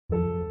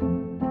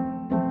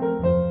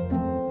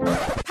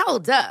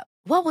Hold up.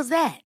 What was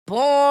that?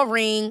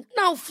 Boring.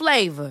 No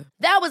flavor.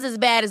 That was as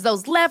bad as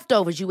those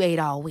leftovers you ate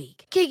all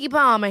week. Keke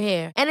Palmer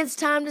here, and it's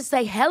time to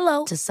say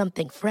hello to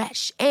something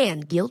fresh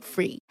and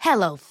guilt-free.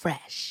 Hello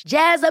Fresh.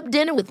 Jazz up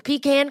dinner with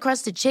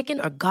pecan-crusted chicken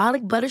or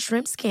garlic butter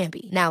shrimp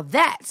scampi. Now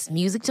that's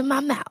music to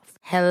my mouth.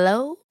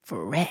 Hello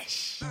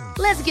Fresh.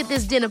 Let's get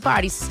this dinner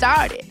party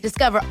started.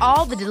 Discover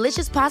all the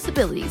delicious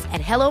possibilities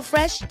at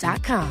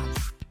hellofresh.com.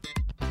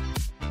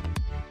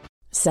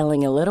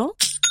 Selling a little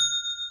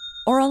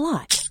or a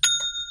lot?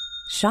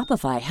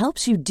 Shopify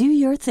helps you do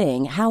your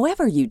thing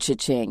however you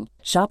cha-ching.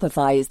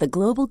 Shopify is the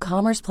global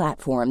commerce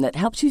platform that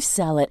helps you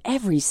sell at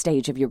every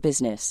stage of your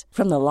business.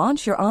 From the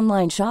launch your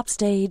online shop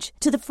stage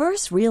to the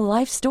first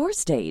real-life store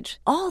stage,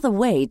 all the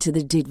way to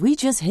the did we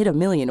just hit a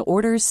million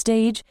orders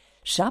stage.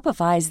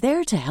 Shopify is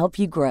there to help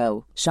you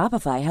grow.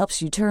 Shopify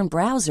helps you turn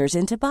browsers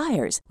into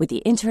buyers with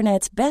the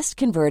internet's best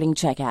converting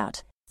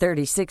checkout.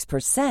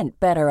 36%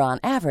 better on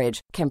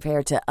average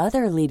compared to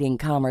other leading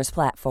commerce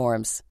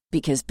platforms.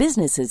 Because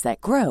businesses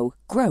that grow,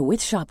 grow with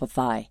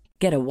Shopify.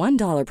 Get a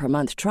 $1 per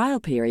month trial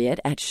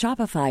period at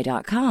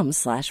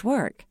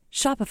shopify.com/work.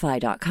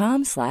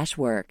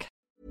 Shopify.com/work.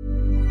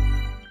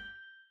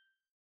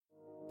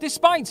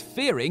 Despite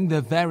fearing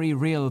the very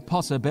real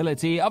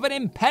possibility of an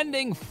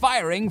impending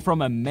firing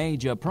from a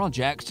major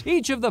project,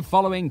 each of the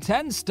following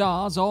 10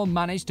 stars all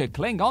managed to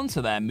cling on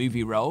to their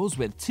movie roles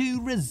with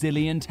 2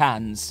 resilient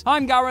hands.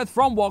 I'm Gareth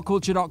from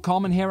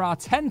WhatCulture.com, and here are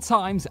 10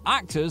 times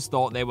actors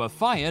thought they were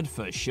fired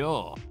for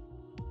sure.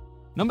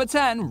 Number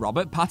 10,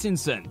 Robert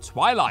Pattinson,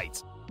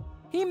 Twilight.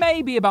 He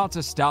may be about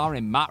to star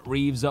in Matt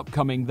Reeves'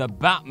 upcoming The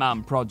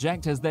Batman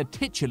project as the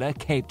titular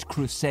Caped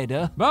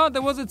Crusader, but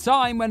there was a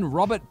time when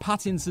Robert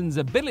Pattinson's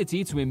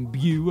ability to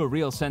imbue a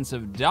real sense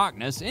of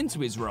darkness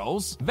into his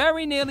roles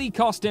very nearly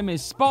cost him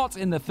his spot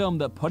in the film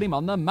that put him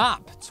on the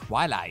map,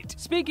 Twilight.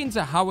 Speaking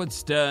to Howard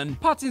Stern,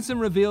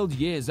 Pattinson revealed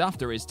years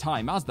after his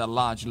time as the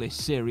largely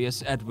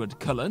serious Edward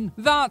Cullen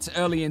that,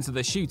 early into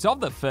the shoot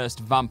of the first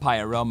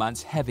vampire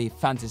romance heavy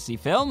fantasy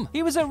film,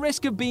 he was at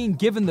risk of being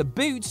given the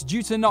boot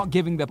due to not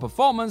giving the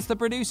performance the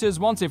producers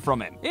wanted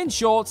from him. In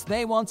short,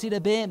 they wanted a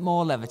bit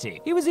more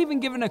levity. He was even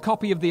given a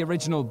copy of the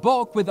original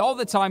book with all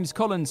the times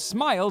Cullen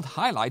smiled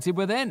highlighted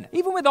within.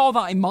 Even with all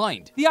that in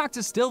mind, the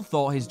actor still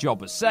thought his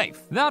job was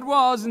safe. That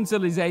was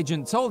until his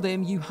agent told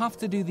him, you have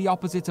to do the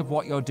opposite of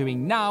what you're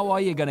doing now or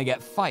you're gonna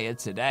get fired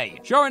today.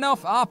 Sure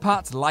enough, our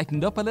Pat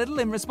lightened up a little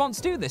in response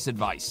to this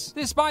advice,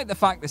 despite the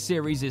fact the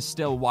series is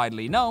still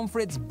widely known for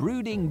its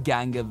brooding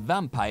gang of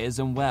vampires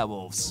and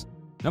werewolves.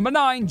 Number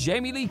 9,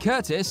 Jamie Lee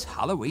Curtis,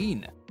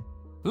 Halloween.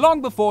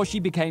 Long before she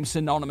became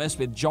synonymous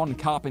with John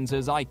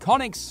Carpenter's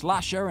iconic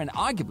slasher and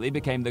arguably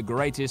became the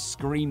greatest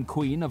scream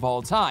queen of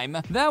all time,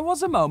 there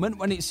was a moment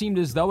when it seemed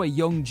as though a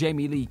young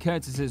Jamie Lee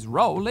Curtis's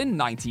role in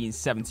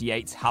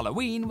 1978's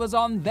Halloween was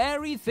on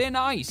very thin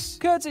ice.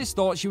 Curtis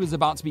thought she was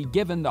about to be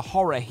given the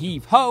horror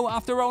heave-ho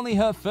after only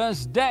her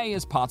first day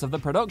as part of the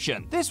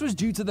production. This was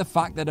due to the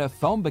fact that her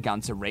phone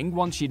began to ring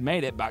once she'd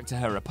made it back to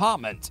her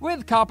apartment,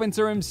 with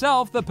Carpenter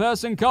himself the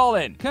person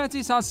calling.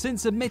 Curtis has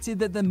since admitted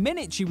that the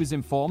minute she was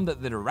informed that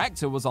the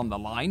director was on the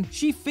line,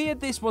 she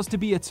feared this was to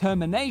be a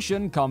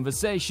termination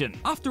conversation.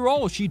 After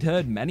all, she'd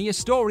heard many a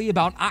story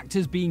about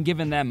actors being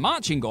given their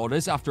marching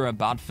orders after a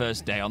bad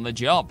first day on the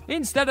job.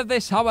 Instead of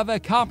this, however,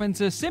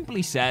 Carpenter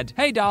simply said,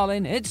 "Hey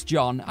darling, it's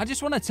John. I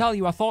just want to tell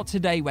you I thought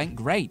today went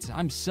great.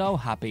 I'm so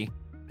happy."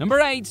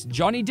 Number 8,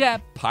 Johnny Depp,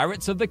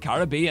 Pirates of the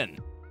Caribbean.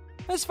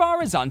 As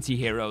far as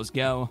anti-heroes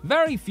go,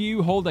 very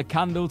few hold a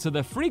candle to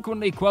the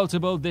frequently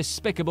quotable,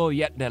 despicable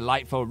yet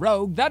delightful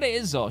rogue that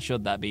is, or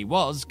should that be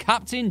was,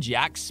 Captain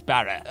Jack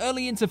Sparrow.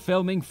 Early into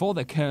filming for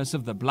The Curse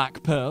of the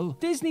Black Pearl,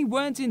 Disney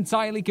weren't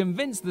entirely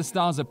convinced the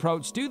star's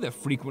approach to the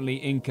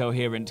frequently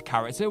incoherent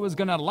character was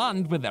going to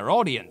land with their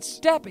audience.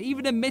 Depp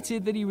even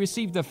admitted that he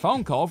received a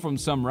phone call from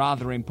some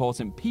rather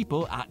important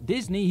people at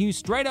Disney who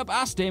straight up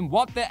asked him,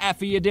 "What the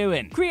F are you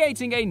doing?"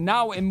 Creating a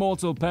now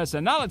immortal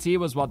personality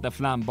was what the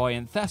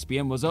flamboyant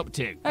thespian was up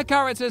to. A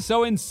character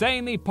so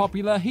insanely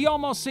popular, he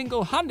almost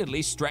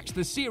single-handedly stretched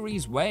the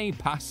series way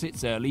past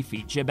its early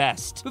feature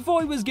best.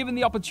 Before he was given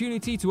the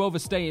opportunity to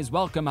overstay his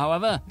welcome,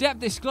 however, Depp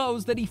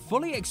disclosed that he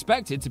fully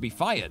expected to be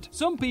fired.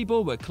 Some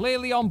people were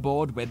clearly on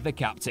board with the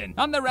captain,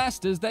 and the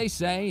rest, as they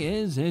say,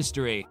 is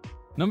history.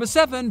 Number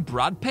 7,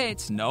 Brad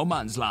Pitt, No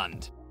Man's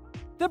Land.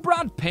 The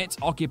Brad Pitt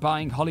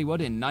occupying Hollywood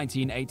in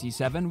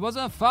 1987 was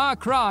a far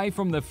cry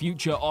from the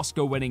future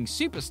Oscar-winning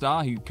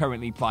superstar who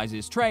currently plies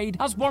his trade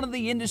as one of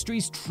the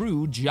industry's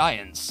true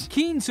giants.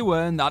 Keen to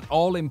earn that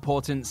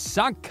all-important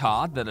SAG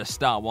card that a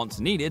star once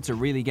needed to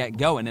really get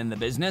going in the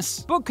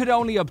business, but could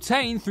only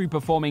obtain through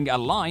performing a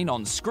line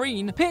on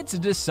screen, Pitt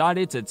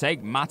decided to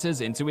take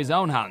matters into his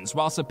own hands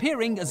whilst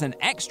appearing as an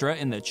extra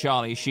in the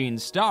Charlie Sheen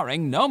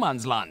starring No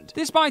Man's Land.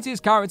 Despite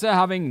his character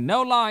having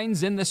no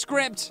lines in the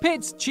script,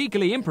 Pitt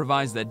cheekily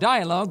improvised is the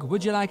dialogue.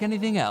 Would you like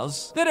anything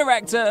else? The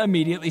director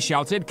immediately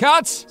shouted,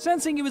 "Cut!"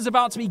 Sensing he was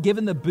about to be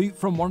given the boot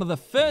from one of the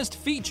first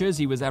features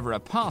he was ever a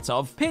part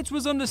of, Pitt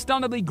was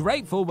understandably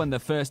grateful when the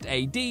first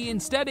AD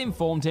instead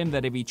informed him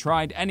that if he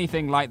tried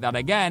anything like that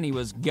again, he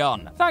was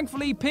gone.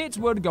 Thankfully, Pitt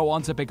would go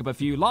on to pick up a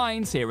few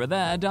lines here or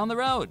there down the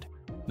road.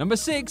 Number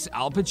 6,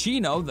 Al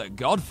Pacino, The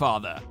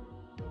Godfather.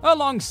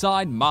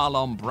 Alongside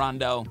Marlon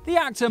Brando, the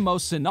actor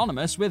most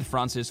synonymous with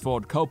Francis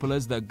Ford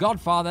Coppola's The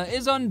Godfather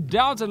is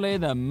undoubtedly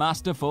the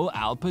masterful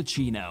Al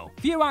Pacino.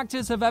 Few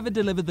actors have ever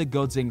delivered the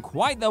goods in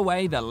quite the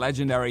way the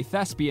legendary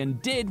thespian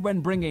did when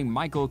bringing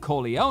Michael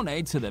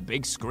Corleone to the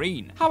big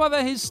screen.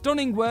 However, his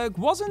stunning work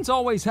wasn't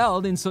always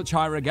held in such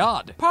high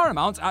regard.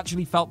 Paramount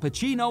actually felt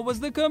Pacino was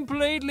the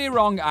completely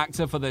wrong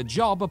actor for the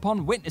job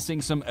upon witnessing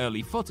some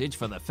early footage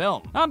for the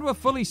film, and were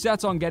fully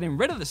set on getting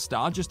rid of the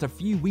star just a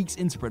few weeks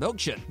into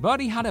production. But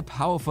he had a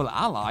powerful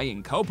ally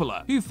in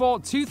Coppola, who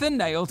fought tooth and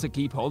nail to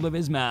keep hold of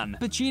his man.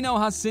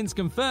 Pacino has since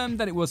confirmed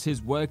that it was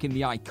his work in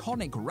the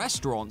iconic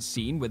restaurant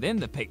scene within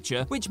the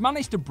picture which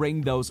managed to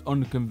bring those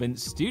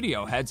unconvinced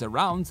studio heads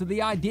around to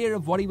the idea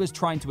of what he was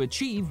trying to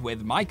achieve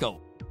with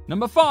Michael.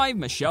 Number 5,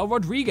 Michelle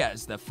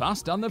Rodriguez, The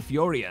Fast and the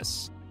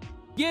Furious.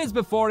 Years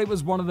before it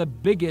was one of the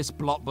biggest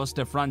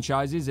blockbuster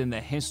franchises in the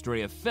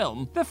history of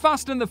film, The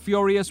Fast and the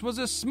Furious was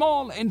a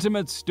small,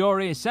 intimate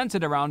story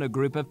centered around a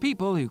group of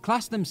people who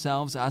classed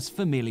themselves as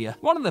familia.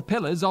 One of the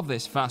pillars of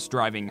this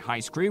fast-driving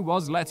heist crew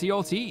was Letty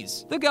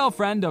Ortiz, the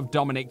girlfriend of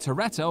Dominic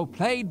Toretto,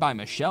 played by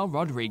Michelle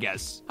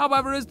Rodriguez.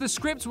 However, as the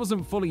script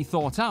wasn't fully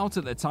thought out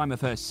at the time of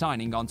her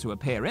signing on to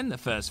appear in the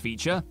first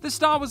feature, the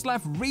star was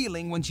left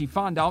reeling when she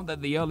found out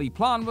that the early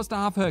plan was to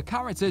have her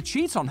character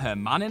cheat on her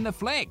man in the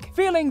flick.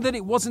 Feeling that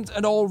it wasn't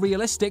at all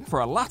realistic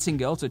for a Latin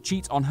girl to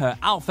cheat on her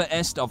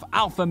alphaist of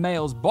alpha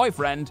male's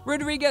boyfriend,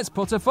 Rodriguez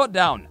put her foot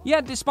down.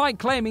 Yet despite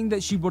claiming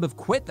that she would have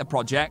quit the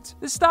project,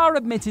 the star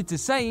admitted to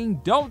saying,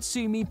 "Don't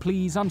sue me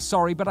please, I'm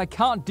sorry, but I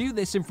can't do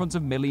this in front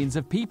of millions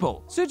of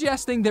people,"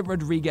 suggesting that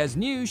Rodriguez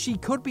knew she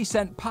could be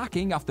sent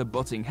packing after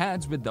butting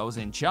heads with those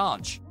in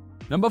charge.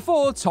 Number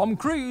 4, Tom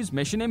Cruise,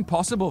 Mission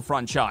Impossible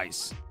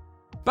franchise.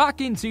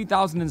 Back in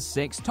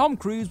 2006, Tom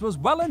Cruise was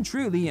well and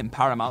truly in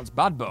Paramount's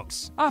bad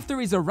books. After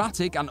his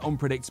erratic and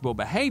unpredictable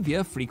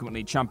behavior,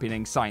 frequently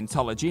championing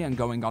Scientology and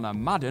going on a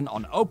Madden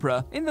on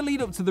Oprah, in the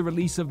lead up to the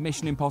release of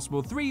Mission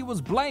Impossible 3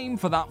 was blamed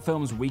for that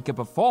film's weaker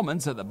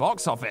performance at the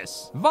box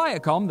office.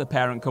 Viacom, the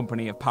parent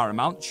company of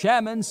Paramount,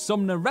 chairman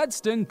Sumner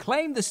Redstone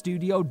claimed the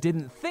studio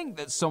didn't think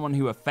that someone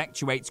who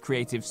effectuates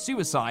creative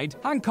suicide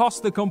and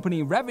costs the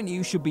company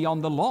revenue should be on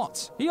the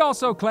lot. He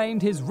also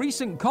claimed his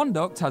recent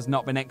conduct has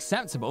not been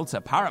acceptable to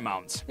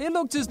Paramount. It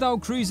looked as though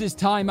Cruise's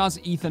time as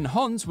Ethan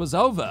Hunt was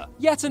over.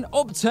 Yet an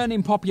upturn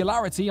in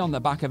popularity on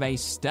the back of a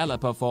stellar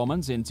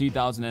performance in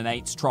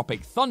 2008's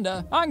Tropic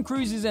Thunder, and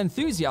Cruise's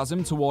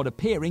enthusiasm toward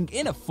appearing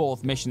in a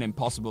fourth Mission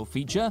Impossible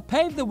feature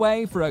paved the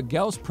way for a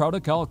Ghost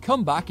Protocol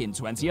comeback in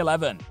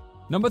 2011.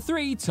 Number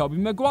 3, Tobey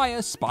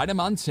Maguire,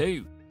 Spider-Man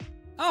 2.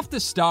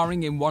 After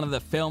starring in one of the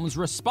films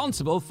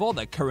responsible for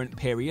the current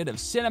period of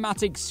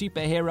cinematic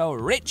superhero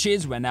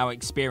riches we're now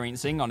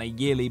experiencing on a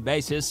yearly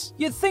basis,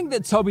 you'd think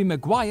that Tobey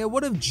Maguire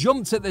would have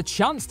jumped at the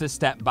chance to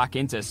step back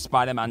into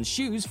Spider-Man's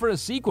shoes for a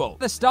sequel.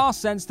 The star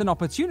sensed an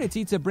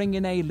opportunity to bring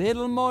in a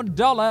little more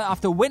dollar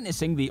after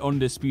witnessing the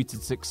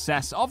undisputed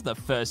success of the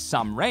first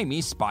Sam Raimi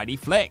Spidey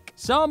flick.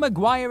 So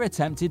Maguire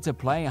attempted to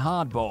play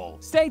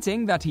hardball,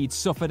 stating that he'd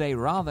suffered a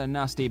rather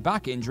nasty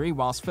back injury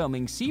whilst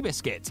filming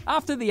Seabiscuit.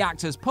 After the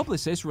actor's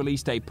publicist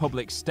released a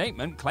public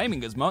statement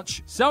claiming as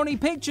much, Sony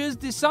Pictures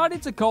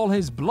decided to call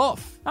his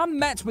bluff and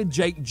met with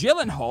Jake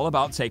Gyllenhaal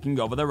about taking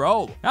over the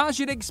role. As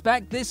you'd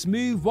expect, this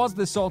move was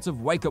the sort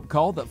of wake-up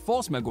call that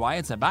forced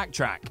Maguire to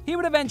backtrack. He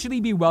would eventually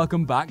be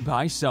welcomed back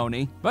by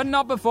Sony, but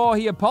not before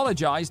he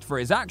apologized for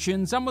his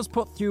actions and was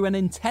put through an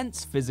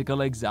intense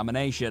physical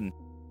examination.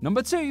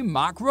 Number 2,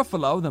 Mark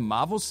Ruffalo, The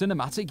Marvel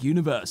Cinematic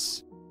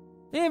Universe.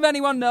 If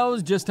anyone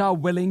knows just how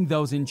willing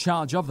those in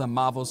charge of the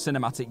Marvel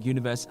Cinematic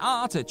Universe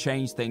are to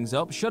change things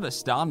up should a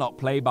star not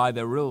play by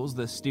the rules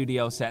the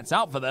studio sets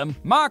out for them,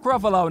 Mark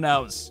Ruffalo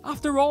knows.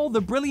 After all, the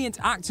brilliant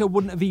actor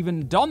wouldn't have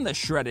even donned the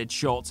shredded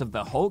shorts of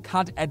the Hulk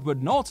had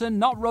Edward Norton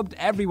not rubbed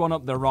everyone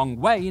up the wrong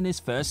way in his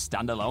first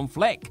standalone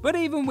flick. But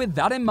even with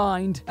that in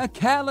mind, a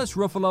careless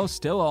Ruffalo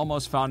still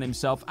almost found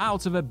himself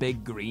out of a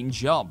big green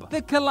job.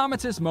 The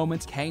calamitous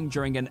moment came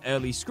during an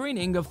early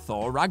screening of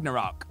Thor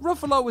Ragnarok.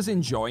 Ruffalo was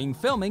enjoying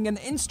filming an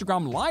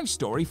Instagram live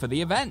story for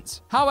the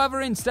event. However,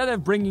 instead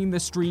of bringing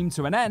the stream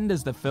to an end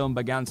as the film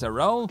began to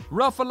roll,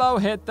 Ruffalo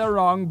hit the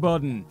wrong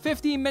button.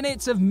 15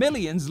 minutes of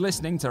millions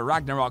listening to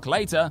Ragnarok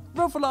later,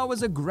 Ruffalo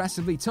was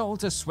aggressively told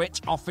to switch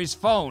off his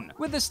phone,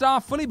 with the star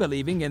fully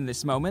believing in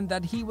this moment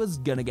that he was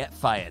gonna get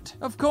fired.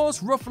 Of course,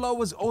 Ruffalo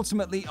was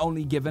ultimately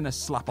only given a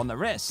slap on the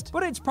wrist,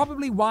 but it's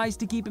probably wise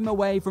to keep him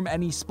away from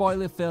any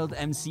spoiler-filled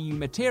MCU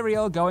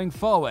material going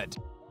forward.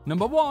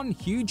 Number 1,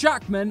 Hugh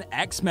Jackman,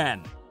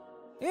 X-Men.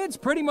 It's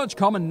pretty much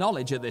common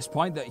knowledge at this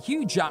point that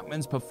Hugh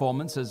Jackman's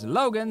performance as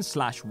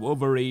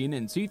Logan/Wolverine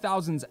in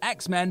 2000's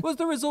X-Men was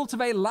the result of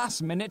a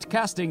last-minute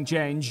casting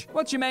change.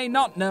 What you may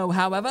not know,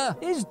 however,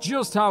 is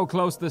just how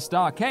close the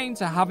star came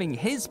to having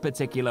his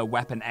particular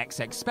Weapon X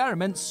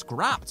experiment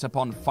scrapped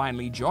upon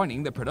finally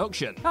joining the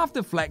production.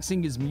 After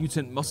flexing his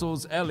mutant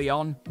muscles early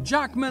on,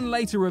 Jackman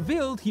later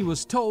revealed he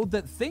was told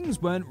that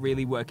things weren't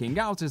really working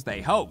out as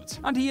they hoped,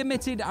 and he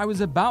admitted, "I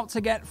was about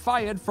to get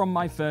fired from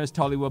my first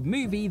Hollywood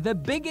movie, the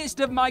biggest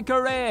of my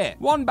career."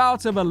 One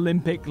bout of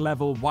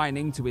Olympic-level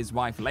whining to his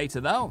wife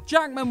later, though,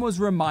 Jackman was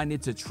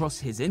reminded to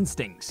trust his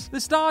instincts. The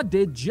star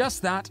did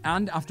just that,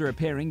 and after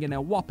appearing in a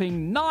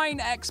whopping 9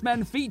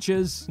 X-Men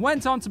features,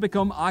 went on to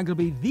become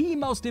arguably the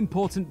most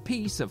important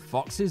piece of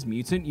Fox's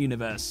mutant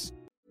universe.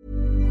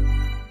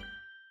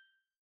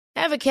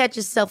 Ever catch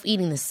yourself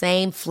eating the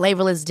same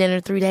flavorless dinner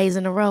 3 days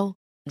in a row?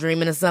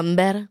 Dreaming of something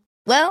better?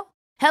 Well,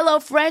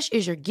 HelloFresh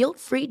is your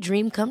guilt-free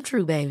dream come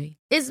true, baby.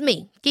 It's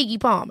me, Keke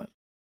Palmer.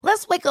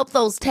 Let's wake up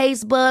those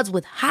taste buds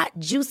with hot,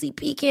 juicy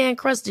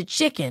pecan-crusted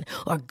chicken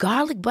or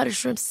garlic butter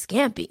shrimp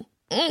scampi.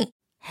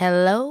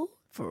 Hello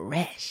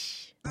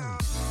Fresh.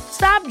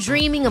 Stop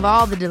dreaming of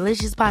all the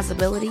delicious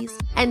possibilities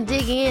and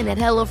dig in at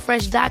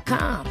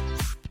HelloFresh.com.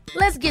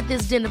 Let's get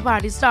this dinner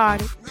party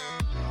started.